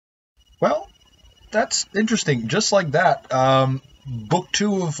Well, that's interesting. Just like that, Book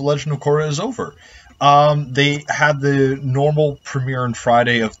 2 of Legend of Korra is over. They had the normal premiere on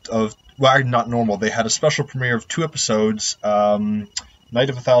Friday well, not normal. They had a special premiere of 2 episodes, Night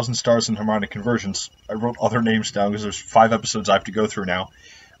of 1,000 Stars and Harmonic Conversions. I wrote other names down because there's 5 episodes I have to go through now.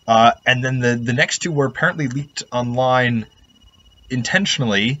 And then the next 2 were apparently leaked online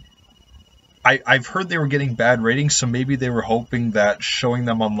intentionally. I've heard they were getting bad ratings, so maybe they were hoping that showing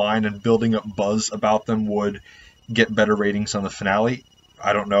them online and building up buzz about them would get better ratings on the finale.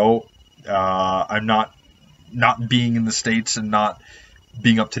 I don't know. I'm not being in the States and not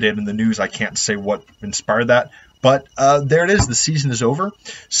being up to date in the news. I can't say what inspired that. But there it is. The season is over.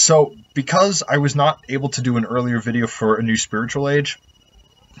 So because I was not able to do an earlier video for A New Spiritual Age,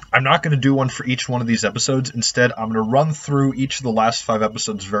 I'm not going to do one for each one of these episodes. Instead, I'm going to run through each of the last 5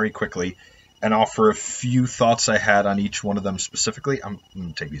 episodes very quickly and offer a few thoughts I had on each one of them specifically. I'm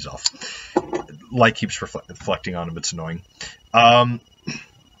going to take these off. Light keeps reflecting on them. It's annoying.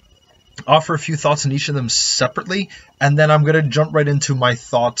 Offer a few thoughts on each of them separately, and then I'm going to jump right into my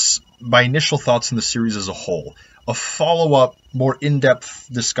initial thoughts on the series as a whole. A follow-up, more in-depth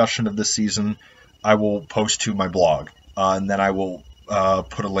discussion of this season I will post to my blog, and then I will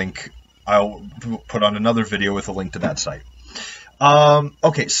put a link. I'll put on another video with a link to that site.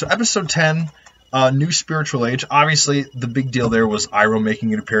 Okay, so episode 10, New Spiritual Age. Obviously, the big deal there was Iroh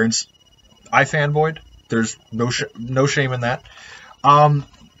making an appearance. I fanboyed. There's no shame in that.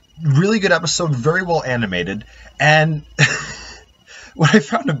 Really good episode, very well animated, and what I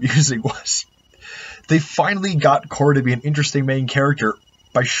found amusing was they finally got Korra to be an interesting main character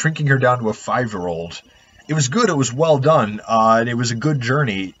by shrinking her down to a 5-year-old. It was good, it was well done, and it was a good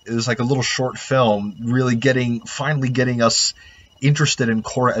journey. It was like a little short film, really finally getting us interested in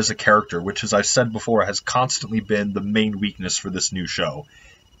Korra as a character, which, as I said before, has constantly been the main weakness for this new show.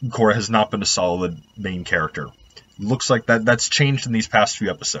 Korra has not been a solid main character. Looks like that's changed in these past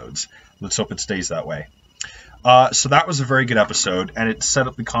few episodes. Let's hope it stays that way. So that was a very good episode, and it set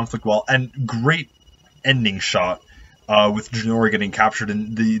up the conflict well. And great ending shot with Jinora getting captured.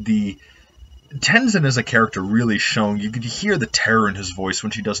 And the Tenzin as a character really shown. You could hear the terror in his voice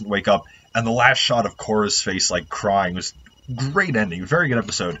when she doesn't wake up. And the last shot of Korra's face, like crying, was great ending. Very good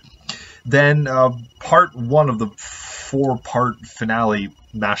episode. Then part 1 of the 4-part finale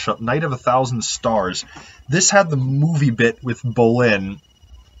mashup, Night of 1,000 Stars. This had the movie bit with Bolin.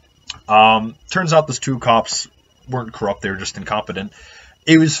 Turns out those 2 cops weren't corrupt; they were just incompetent.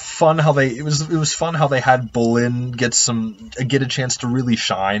 It was fun how they had Bolin get a chance to really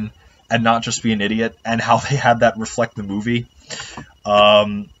shine and not just be an idiot, and how they had that reflect the movie.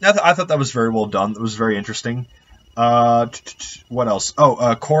 I thought that was very well done. It was very interesting. What else?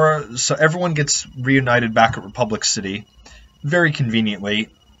 Oh, Korra. So everyone gets reunited back at Republic City, very conveniently,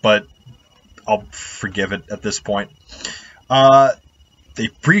 but I'll forgive it at this point. They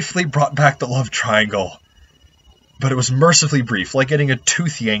briefly brought back the love triangle, but it was mercifully brief, like getting a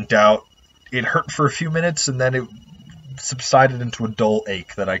tooth yanked out. It hurt for a few minutes, and then it subsided into a dull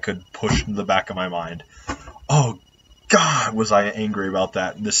ache that I could push into the back of my mind. Oh, God, was I angry about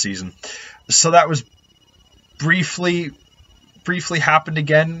that this season. So that was briefly happened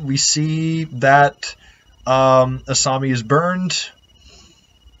again. We see that Asami is burned,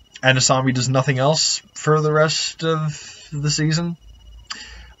 and Asami does nothing else for the rest of the season.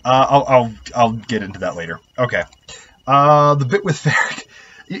 I'll get into that later. Okay. The bit with Varric.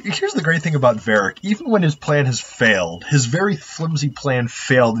 Here's the great thing about Varric. Even when his plan has failed, his very flimsy plan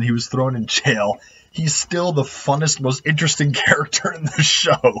failed and he was thrown in jail, he's still the funnest, most interesting character in the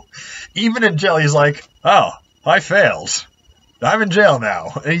show. Even in jail, he's like, oh, I failed. I'm in jail now.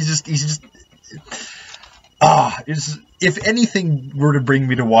 And he's just if anything were to bring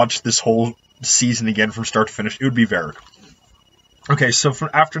me to watch this whole season again from start to finish, it would be Varric. Okay, so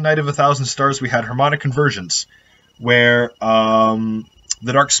after Night of 1,000 Stars, we had Harmonic Conversions, where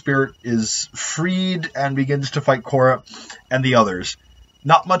the Dark Spirit is freed and begins to fight Korra and the others.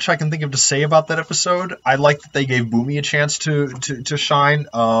 Not much I can think of to say about that episode. I like that they gave Bumi a chance to shine,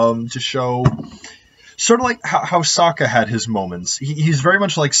 to show... Sort of like how Sokka had his moments. He's very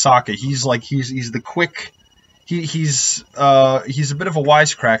much like Sokka. He's the quick... He's a bit of a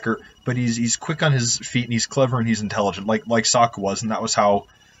wisecracker, but he's quick on his feet and he's clever and he's intelligent, like Sokka was, and that was how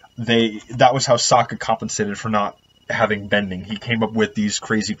Sokka compensated for not having bending. He came up with these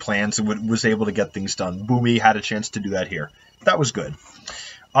crazy plans and was able to get things done. Bumi had a chance to do that here. That was good.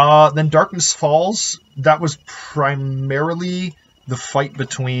 Then Darkness Falls. That was primarily the fight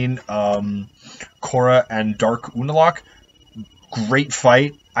between Korra and Dark Unalaq. Great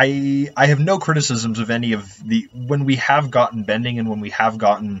fight. I have no criticisms of any of when we have gotten bending and when we have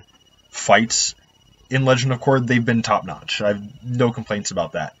gotten fights in Legend of Korra, they've been top-notch. I have no complaints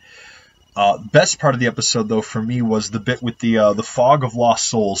about that. Best part of the episode, though, for me was the bit with the Fog of Lost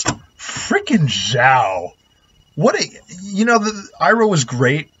Souls. Frickin' Zhao! Iroh was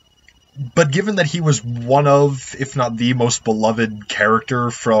great, but given that he was one of, if not the most beloved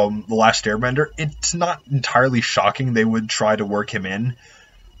character from The Last Airbender, it's not entirely shocking they would try to work him in.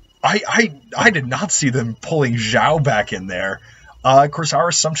 I did not see them pulling Zhao back in there. Of course, our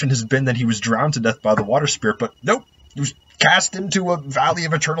assumption has been that he was drowned to death by the water spirit, but nope, he was cast into a valley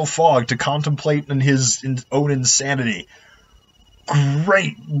of eternal fog to contemplate in his own insanity.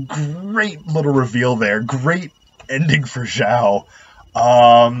 Great little reveal there. Great ending for Zhao.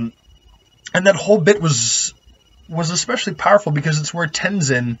 And that whole bit was especially powerful because it's where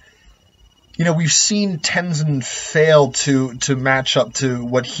Tenzin, we've seen Tenzin fail to match up to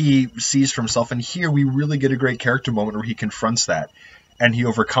what he sees for himself, and here we really get a great character moment where he confronts that, and he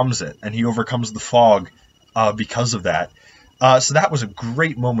overcomes it, and he overcomes the fog because of that. So that was a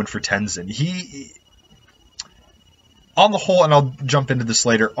great moment for Tenzin. He, on the whole, and I'll jump into this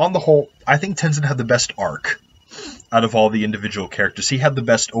later, on the whole, I think Tenzin had the best arc out of all the individual characters. He had the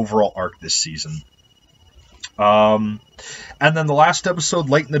best overall arc this season. And then the last episode,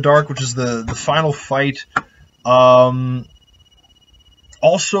 Light in the Dark, which is the final fight, also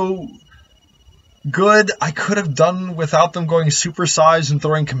good. I could have done without them going supersized and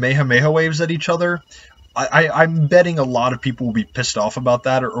throwing Kamehameha waves at each other. I'm betting a lot of people will be pissed off about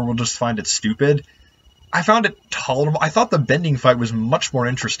that or will just find it stupid. I found it tolerable. I thought the bending fight was much more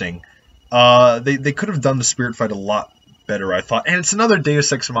interesting. They could have done the spirit fight a lot better, I thought. And it's another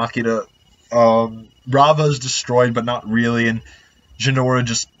Deus Ex Machina. Rava's destroyed, but not really, and Jinora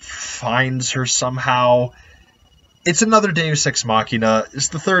just finds her somehow. It's another Deus Ex Machina. It's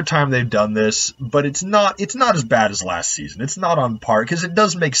the third time they've done this, but it's not as bad as last season. It's not on par, because it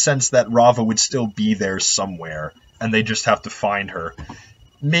does make sense that Rava would still be there somewhere, and they just have to find her.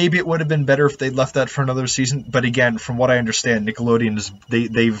 Maybe it would have been better if they'd left that for another season, but again, from what I understand, Nickelodeon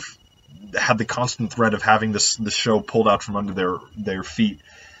they've had the constant threat of having this show pulled out from under their feet.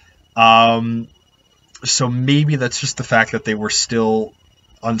 So maybe that's just the fact that they were still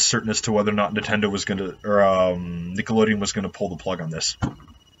uncertain as to whether or not Nickelodeon was going to pull the plug on this.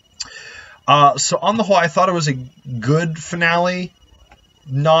 So on the whole, I thought it was a good finale.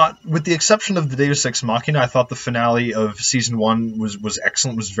 Not with the exception of the Deus Ex Machina, I thought the finale of season 1 was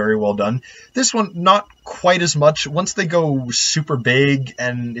excellent, was very well done. This one, not quite as much. Once they go super big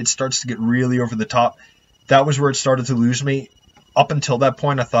and it starts to get really over the top, that was where it started to lose me. Up until that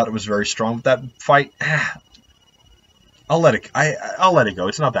point, I thought it was very strong. But that fight, I'll let it go.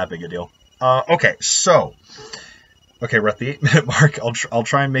 It's not that big a deal. Okay, we're at the 8-minute mark. I'll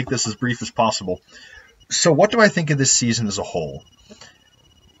try and make this as brief as possible. So what do I think of this season as a whole?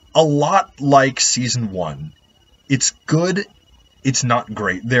 A lot like season 1. It's good. It's not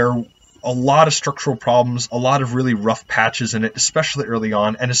great. There are a lot of structural problems, a lot of really rough patches in it, especially early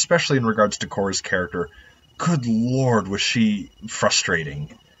on, and especially in regards to Korra's character. Good Lord, was she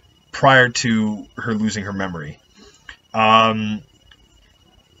frustrating prior to her losing her memory.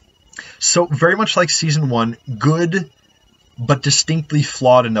 So very much like season 1, good, but distinctly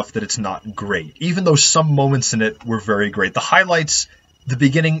flawed enough that it's not great, even though some moments in it were very great. The highlights, the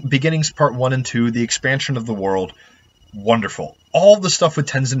beginnings part 1 and 2, the expansion of the world, wonderful. All the stuff with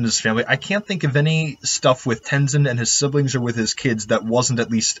Tenzin and his family, I can't think of any stuff with Tenzin and his siblings or with his kids that wasn't at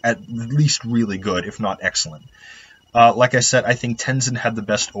least really good, if not excellent. Like I said, I think Tenzin had the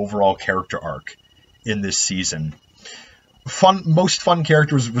best overall character arc in this season. Most fun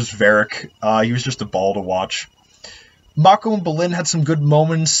character was Varric. He was just a ball to watch. Mako and Bolin had some good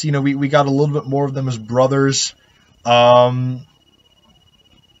moments. We got a little bit more of them as brothers.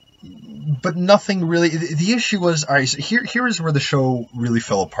 But nothing really. The issue was, all right, so here is where the show really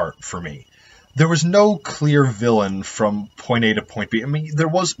fell apart for me. There was no clear villain from point A to point B. I mean, there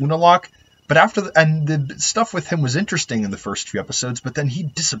was Unalaq, but and the stuff with him was interesting in the first few episodes, but then he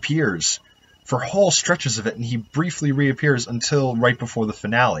disappears for whole stretches of it, and he briefly reappears until right before the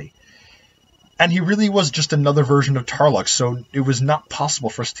finale. And he really was just another version of Tarlux, so it was not possible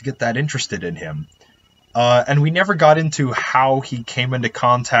for us to get that interested in him. And we never got into how he came into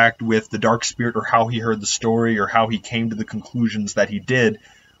contact with the Dark Spirit, or how he heard the story, or how he came to the conclusions that he did.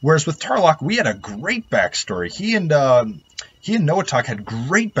 Whereas with Tarlok, we had a great backstory. He and Noatak had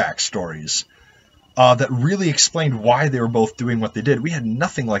great backstories that really explained why they were both doing what they did. We had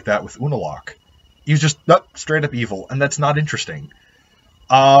nothing like that with Unalaq. He was just straight up evil, and that's not interesting.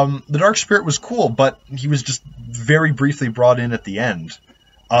 The Dark Spirit was cool, but he was just very briefly brought in at the end.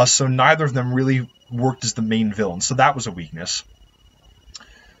 So neither of them really worked as the main villain, so that was a weakness.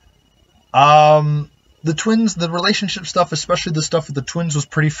 The twins, the relationship stuff, especially the stuff with the twins, was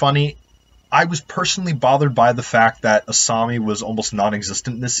pretty funny. I was personally bothered by the fact that Asami was almost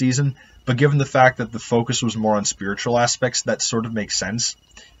non-existent in this season, but given the fact that the focus was more on spiritual aspects, that sort of makes sense.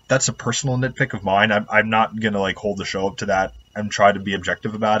 That's a personal nitpick of mine. I'm not going to hold the show up to that and try to be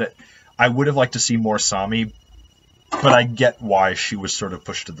objective about it. I would have liked to see more Asami, but I get why she was sort of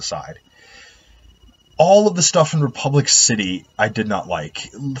pushed to the side. All of the stuff in Republic City I did not like.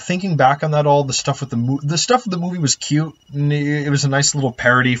 Thinking back on that, all the stuff with the movie was cute. It was a nice little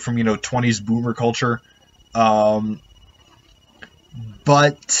parody from 20s boomer culture, but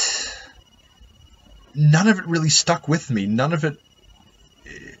none of it really stuck with me. None of it.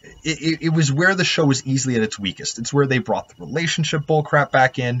 It was where the show was easily at its weakest. It's where they brought the relationship bullcrap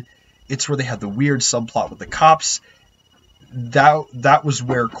back in. It's where they had the weird subplot with the cops. That was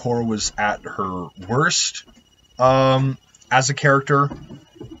where Korra was at her worst as a character.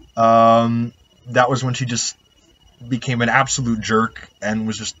 That was when she just became an absolute jerk and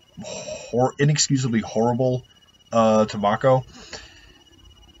was just inexcusably horrible to Mako.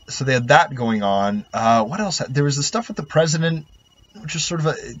 So they had that going on. What else? There was the stuff with the president, which is sort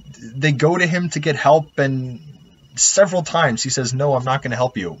of they go to him to get help, and several times he says, "No, I'm not going to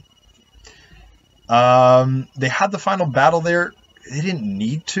help you." They had the final battle there. They didn't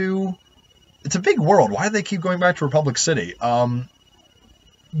need to. It's a big world. Why do they keep going back to Republic City?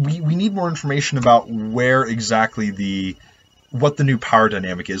 We need more information about where exactly what the new power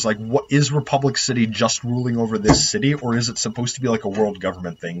dynamic is. What is Republic City just ruling over this city, or is it supposed to be like a world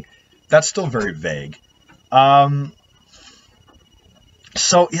government thing? That's still very vague.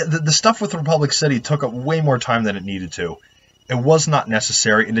 So yeah, the stuff with Republic City took up way more time than it needed to. It was not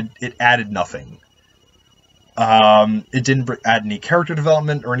necessary, and it added nothing. It didn't add any character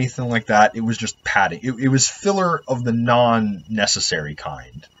development or anything like that. It was just padding. It was filler of the non-necessary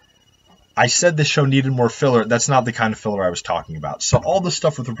kind. I said this show needed more filler. That's not the kind of filler I was talking about. So all the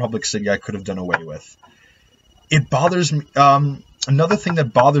stuff with Republic City I could have done away with. It bothers me. Another thing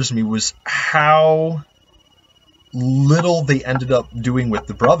that bothers me was how little they ended up doing with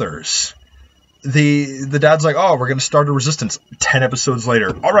the brothers. The dad's like, "Oh, we're going to start a resistance." 10 episodes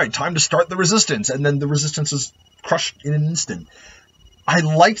later, "All right, time to start the resistance." And then the resistance is crushed in an instant. I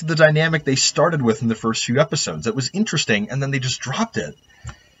liked the dynamic they started with in the first few episodes. It was interesting, and then they just dropped it.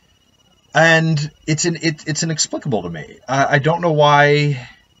 And it's inexplicable to me. I don't know why.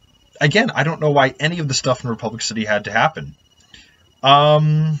 Again, I don't know why any of the stuff in Republic City had to happen.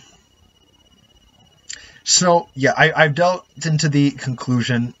 So, yeah, I've delved into the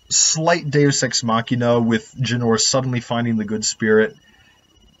conclusion. Slight Deus Ex Machina with Jinor suddenly finding the good spirit.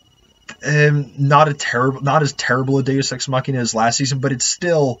 Not as terrible a Deus Ex Machina as last season, but it's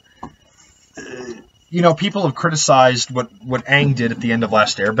still... people have criticized what Aang did at the end of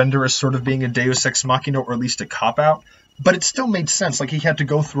Last Airbender as sort of being a Deus Ex Machina, or at least a cop-out. But it still made sense. He had to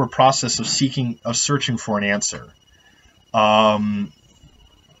go through a process of searching for an answer.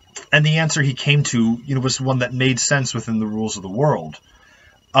 And the answer he came to, was one that made sense within the rules of the world.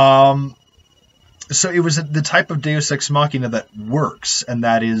 So it was the type of Deus Ex Machina that works, and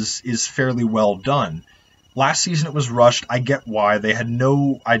that is fairly well done. Last season it was rushed. I get why. They had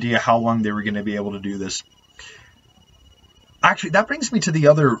no idea how long they were going to be able to do this. Actually, that brings me to the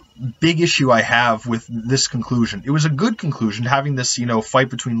other big issue I have with this conclusion. It was a good conclusion, having this, fight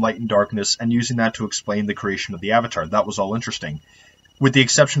between light and darkness, and using that to explain the creation of the Avatar. That was all interesting. With the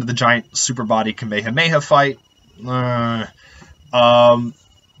exception of the giant super body Kamehameha fight, the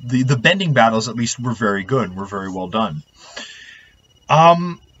bending battles at least were very good, were very well done.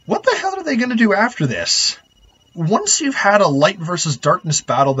 What the hell are they going to do after this? Once you've had a light versus darkness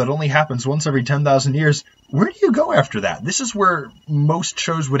battle that only happens once every 10,000 years, where do you go after that? This is where most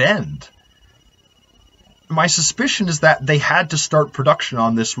shows would end. My suspicion is that they had to start production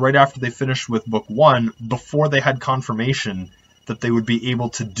on this right after they finished with Book 1, before they had confirmation that they would be able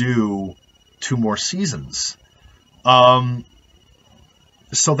to do 2 more seasons.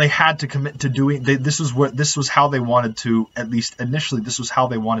 So they had to commit to doing... This was how they wanted to, at least initially, this was how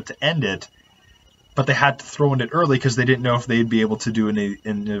they wanted to end it. But they had to throw in it early because they didn't know if they'd be able to do any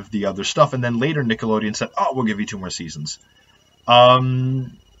of the other stuff. And then later Nickelodeon said, "Oh, we'll give you 2 more seasons." I'll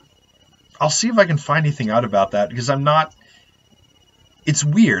see if I can find anything out about that, because I'm not... It's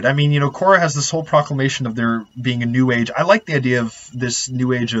weird. I mean, Korra has this whole proclamation of there being a new age. I like the idea of this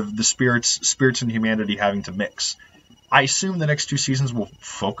new age of the spirits and humanity having to mix. I assume the next 2 seasons will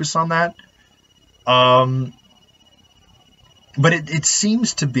focus on that. But it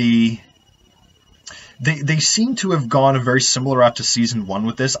seems to be... They seem to have gone a very similar route to Season 1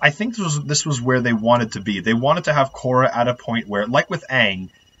 with this. I think this was where they wanted to be. They wanted to have Korra at a point where, like with Aang,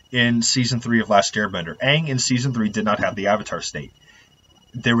 in Season 3 of Last Airbender. Aang in Season 3 did not have the Avatar state.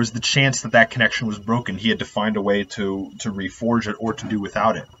 There was the chance that that connection was broken. He had to find a way to reforge it or to do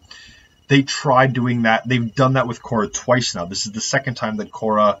without it. They tried doing that. They've done that with Korra twice now. This is the second time that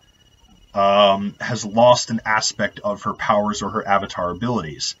Korra has lost an aspect of her powers or her Avatar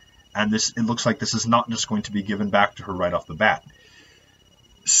abilities. And it looks like this is not just going to be given back to her right off the bat.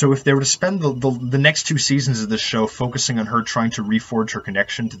 So if they were to spend the next 2 seasons of this show focusing on her trying to reforge her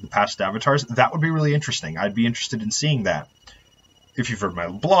connection to the past avatars, that would be really interesting. I'd be interested in seeing that. If you've heard my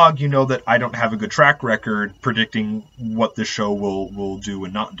blog, you know that I don't have a good track record predicting what the show will do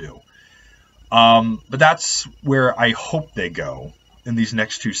and not do. But that's where I hope they go in these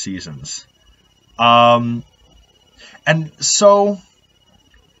next 2 seasons. And so,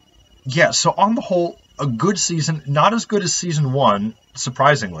 yeah, so on the whole, a good season, not as good as Season 1,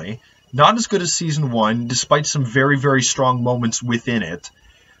 surprisingly. Not as good as Season 1, despite some very, very strong moments within it.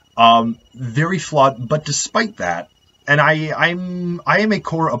 Very flawed, but despite that, and I am a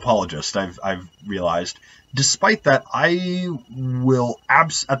Korra apologist, I've realized. Despite that, I will,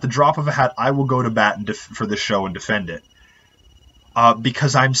 at the drop of a hat, I will go to bat for this show and defend it.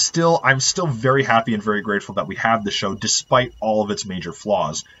 Because I'm still very happy and very grateful that we have the show, despite all of its major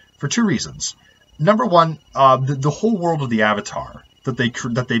flaws, for 2 reasons. Number one, the whole world of the Avatar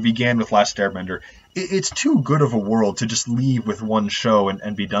that they began with Last Airbender, it's too good of a world to just leave with one show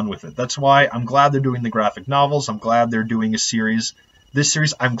and be done with it. That's why I'm glad they're doing the graphic novels. I'm glad they're doing a series. This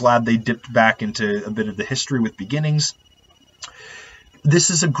series, I'm glad they dipped back into a bit of the history with beginnings.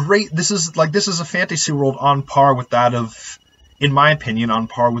 This is a fantasy world on par with that of, in my opinion, on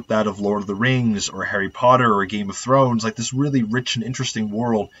par with that of Lord of the Rings or Harry Potter or Game of Thrones. Like this really rich and interesting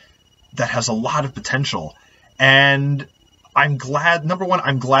world that has a lot of potential. And I'm glad, number one,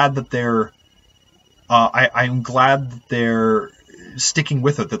 I'm glad that I'm glad that they're sticking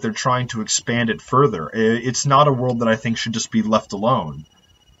with it, that they're trying to expand it further. It's not a world that I think should just be left alone.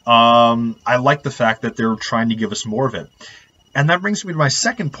 I like the fact that they're trying to give us more of it. And that brings me to my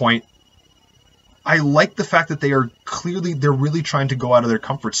second point. I like the fact that they're really trying to go out of their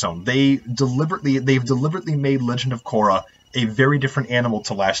comfort zone. They've deliberately made Legend of Korra a very different animal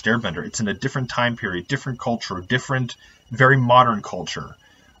to Last Airbender. It's in a different time period, different culture, different, very modern culture.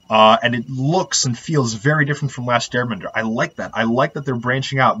 And it looks and feels very different from Last Airbender. I like that. I like that they're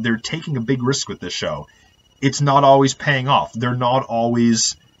branching out. They're taking a big risk with this show. It's not always paying off. They're not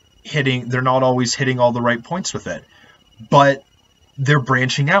always hitting all the right points with it. But they're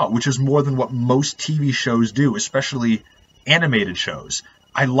branching out, which is more than what most TV shows do, especially animated shows.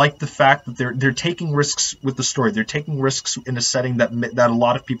 I like the fact that they're taking risks with the story. They're taking risks in a setting that a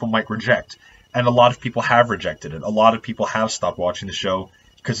lot of people might reject, and a lot of people have rejected it. A lot of people have stopped watching the show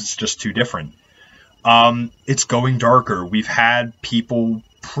because it's just too different. It's going darker. We've had people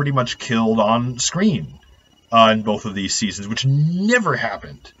pretty much killed on screen in both of these seasons, which never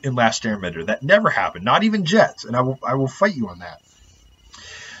happened in Last Airbender. That never happened. Not even Jet, and I will fight you on that.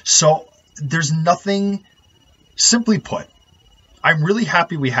 So there's nothing. Simply put, I'm really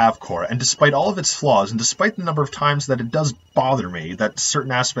happy we have Korra, and despite all of its flaws, and despite the number of times that it does bother me, that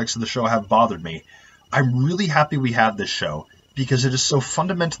certain aspects of the show have bothered me, I'm really happy we have this show, because it is so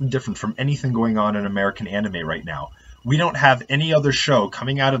fundamentally different from anything going on in American anime right now. We don't have any other show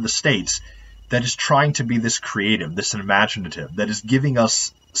coming out of the States that is trying to be this creative, this imaginative, that is giving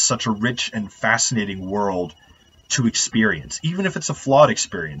us such a rich and fascinating world to experience, even if it's a flawed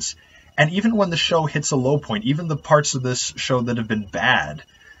experience. And even when the show hits a low point, even the parts of this show that have been bad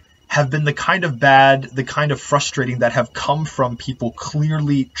have been the kind of frustrating that have come from people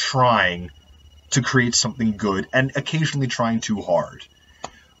clearly trying to create something good and occasionally trying too hard.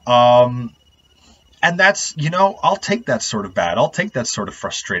 And that's, I'll take that sort of bad. I'll take that sort of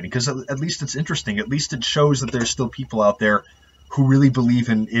frustrating, because at least it's interesting. At least it shows that there's still people out there who really believe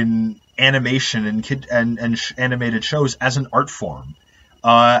in animation and animated shows as an art form.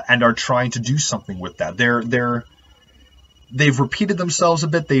 And are trying to do something with that. They've repeated themselves a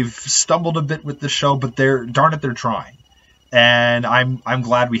bit. They've stumbled a bit with the show, but they're trying. And I'm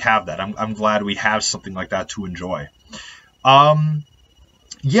glad we have that. I'm glad we have something like that to enjoy.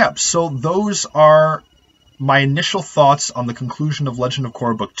 Yeah. So those are my initial thoughts on the conclusion of Legend of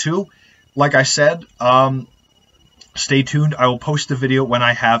Korra Book 2. Like I said, stay tuned. I will post a video when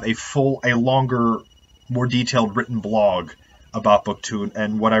I have a longer, more detailed written blog about Book 2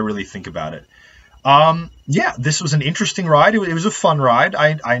 and what I really think about it. Yeah, this was an interesting ride. It was a fun ride.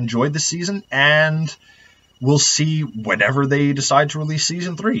 I enjoyed the season, and we'll see whenever they decide to release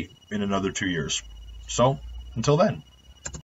Season 3 in another 2 years. So, until then.